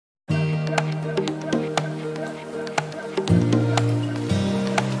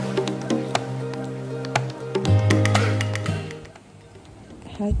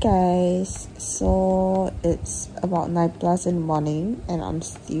Hi guys, so it's about 9 plus in the morning and I'm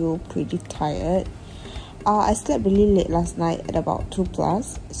still pretty tired. I slept really late last night at about 2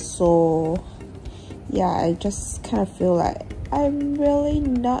 plus, so yeah, I just kind of feel like I'm really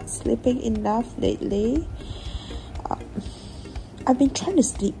not sleeping enough lately. I've been trying to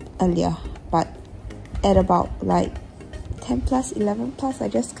sleep earlier, but at about like 10 plus, 11 plus, I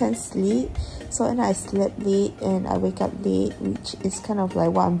just can't sleep. So and I sleep late and I wake up late, which is kind of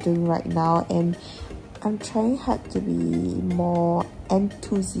like what I'm doing right now, and I'm trying hard to be more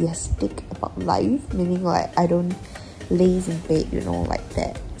enthusiastic about life, meaning like I don't laze in bed, you know, like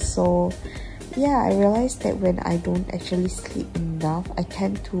that. So yeah, I realized that when I don't actually sleep enough, I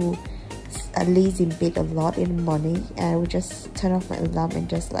tend to laze in bed a lot in the morning, and I would just turn off my alarm and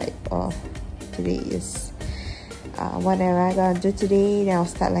just like, oh, today is what am I gonna do today? Then I'll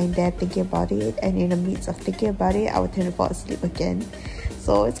start lying there thinking about it, and in the midst of thinking about it, I will tend to fall asleep again.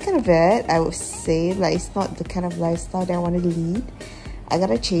 So it's kind of bad, I would say. Like, it's not the kind of lifestyle that I want to lead. I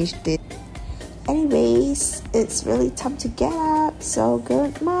gotta change this. Anyways, it's really time to get up. So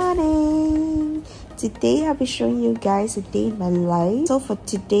good morning. Today I'll be showing you guys a day in my life. So for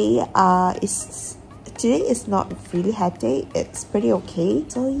today, today is not really hectic, it's pretty okay.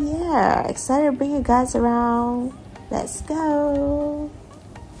 So yeah, excited to bring you guys around. Let's go.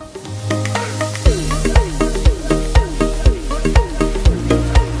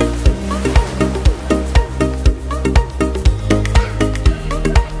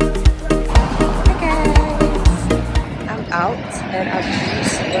 Out and I'm really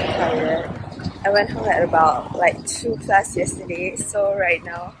super tired. I went home at about like 2 plus yesterday, so right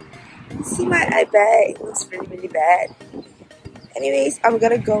now, see my eye bag, it looks really bad. Anyways, I'm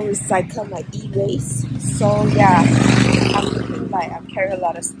gonna go recycle my e-waste. So yeah, I'm looking like I'm carrying a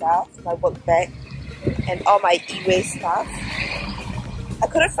lot of stuff, my work bag and all my e-waste stuff. I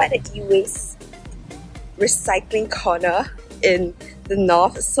couldn't find an e-waste recycling corner in the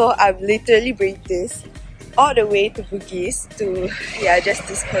north, so I'm literally bringing this all the way to Bugis to, yeah, just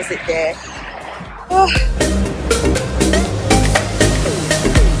dispose it there. Oh.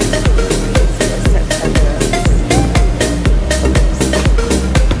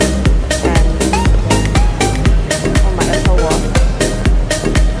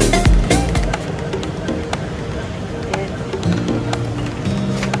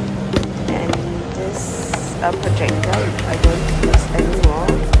 A projector which I don't use anymore.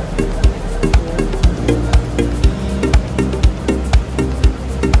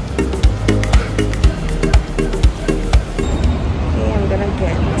 Okay, I'm gonna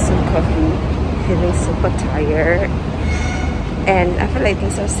get some coffee. Feeling super tired, and I feel like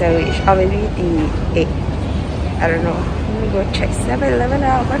eating some sandwich or maybe the egg. I don't know. Let me go check 7-Eleven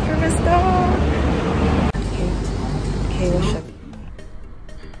out, my favorite store. Okay, we'll shut.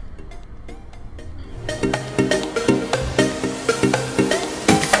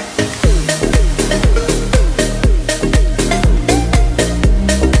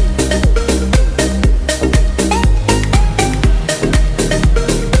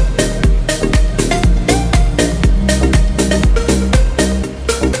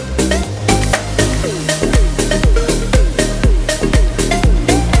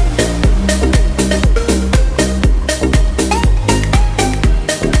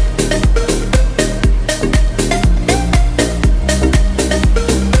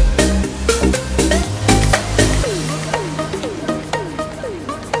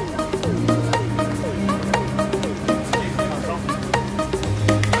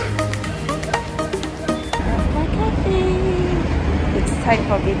 Time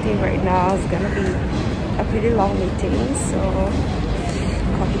for meeting right now. It's gonna be a pretty long meeting, so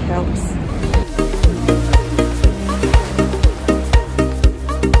coffee helps.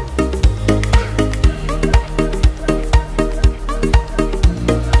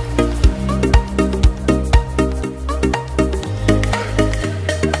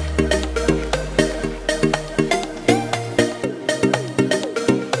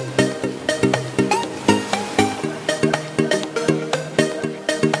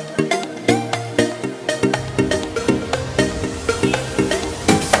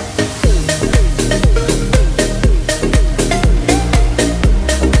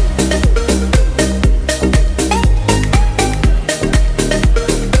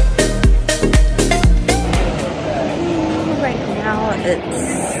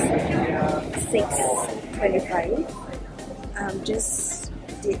 It's 6:25. Just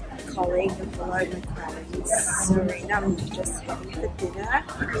did calling and following my clients. So right now I'm just heading for dinner.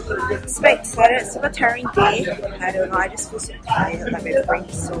 Super excited, super tiring day. I don't know, I just feel so tired, like my brain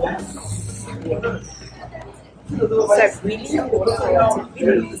is so So I'm really looking forward to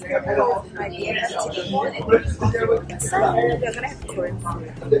meeting my BFF today. So we're gonna have Korean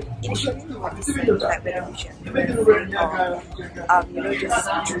food. Initially we want to say like whether we should have Korean food or you know, just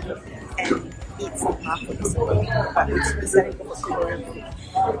drink and eat some food or something. But we decided to go for Korean food.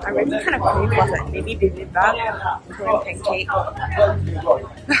 I'm really kind of craving for like maybe bibimbap, Korean pancake.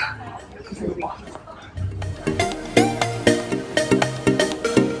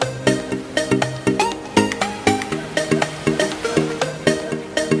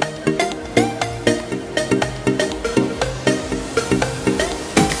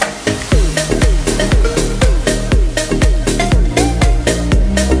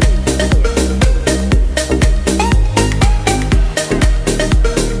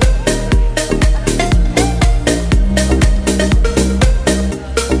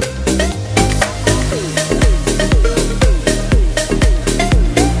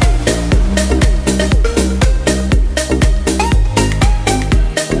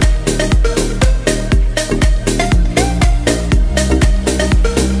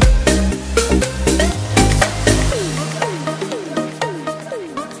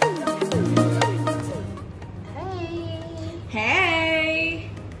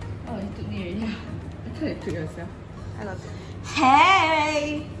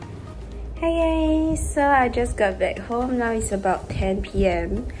 Hey! Hey guys, so I just got back home. Now it's about 10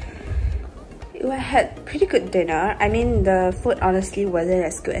 p.m. I had pretty good dinner. I mean, the food honestly wasn't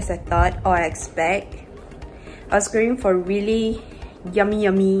as good as I thought or I expect. I was craving for really yummy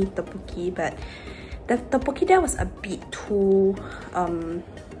tteokbokki, but the tteokbokki there was a bit too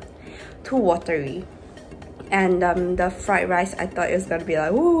watery. And the fried rice, I thought it was gonna be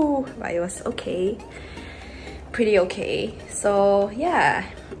like woo, but it was okay. Pretty okay. So yeah,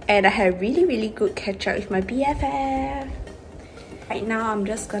 and I had really good catch up with my BFF. Right now I'm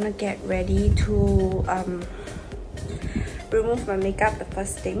just gonna get ready to remove my makeup the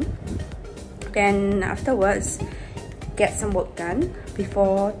first thing, then afterwards get some work done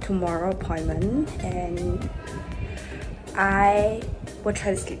before tomorrow appointment, and I will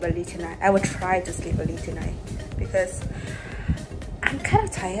try to sleep early tonight. I will try to sleep early tonight because I'm kind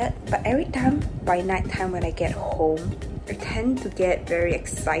of tired, but every time by night time when I get home, I tend to get very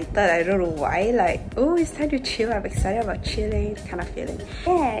excited. I don't know why, like, oh, it's time to chill. I'm excited about chilling, kind of feeling.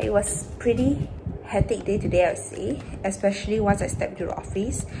 Yeah, it was pretty hectic day today, I would say, especially once I stepped into the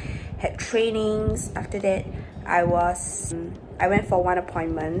office. Had trainings. After that, I went for one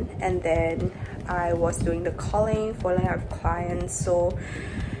appointment, and then I was doing the calling, following up with clients. So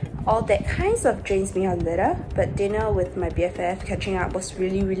all that kinds of drains me a little, but dinner with my BFF, catching up, was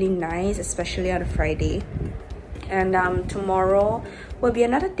really nice, especially on a Friday. And tomorrow will be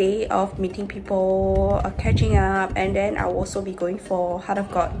another day of meeting people, catching up, and then I'll also be going for Heart of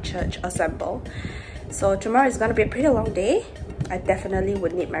God Church Assemble. So tomorrow is gonna be a pretty long day. I definitely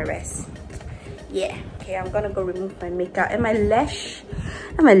would need my rest. Yeah. Okay, I'm gonna go remove my makeup and my lash.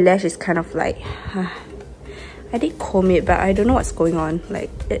 And my lash is kind of like I did comb it, but I don't know what's going on. Like,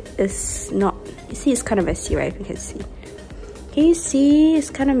 it is not, you see, it's kind of messy, right? If you can see. Can you see? It's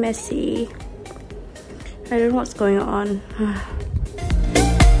kind of messy. I don't know what's going on.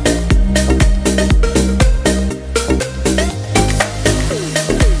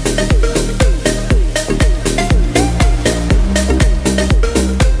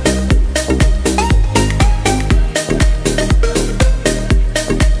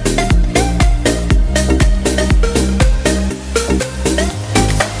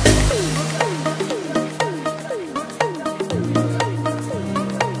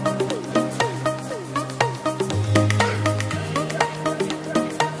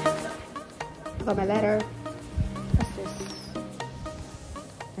 My letter. What's this?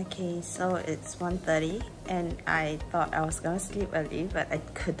 Okay, so it's 1:30 and I thought I was gonna sleep early, but I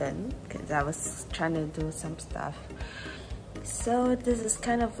couldn't because I was trying to do some stuff. So this is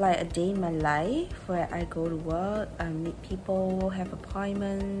kind of like a day in my life where I go to work, I meet people, have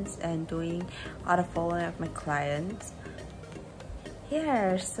appointments, and doing all the following of my clients.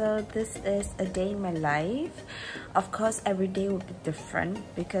 Yeah, so this is a day in my life. Of course, every day will be different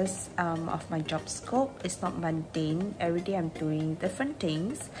because of my job scope. It's not mundane. Every day I'm doing different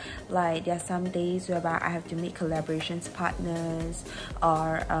things. Like, there are some days whereby I have to make collaborations partners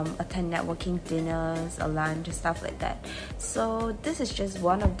or attend networking dinners or lunch and stuff like that. So this is just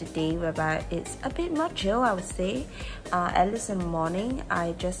one of the days whereby it's a bit more chill, I would say. At least in the morning,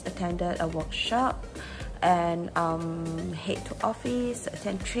 I just attended a workshop and head to office,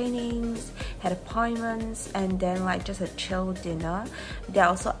 attend trainings, had appointments, and then like just a chill dinner. There are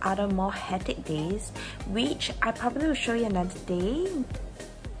also other more hectic days, which I probably will show you another day.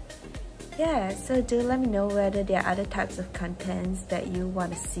 yeah, so do let me know whether there are other types of contents that you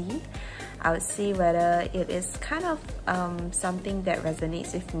want to see. I would see whether it is kind of something that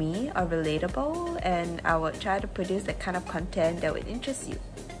resonates with me or relatable, and I will try to produce that kind of content that would interest you.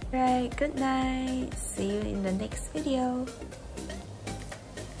 Right, good night. See you in the next video.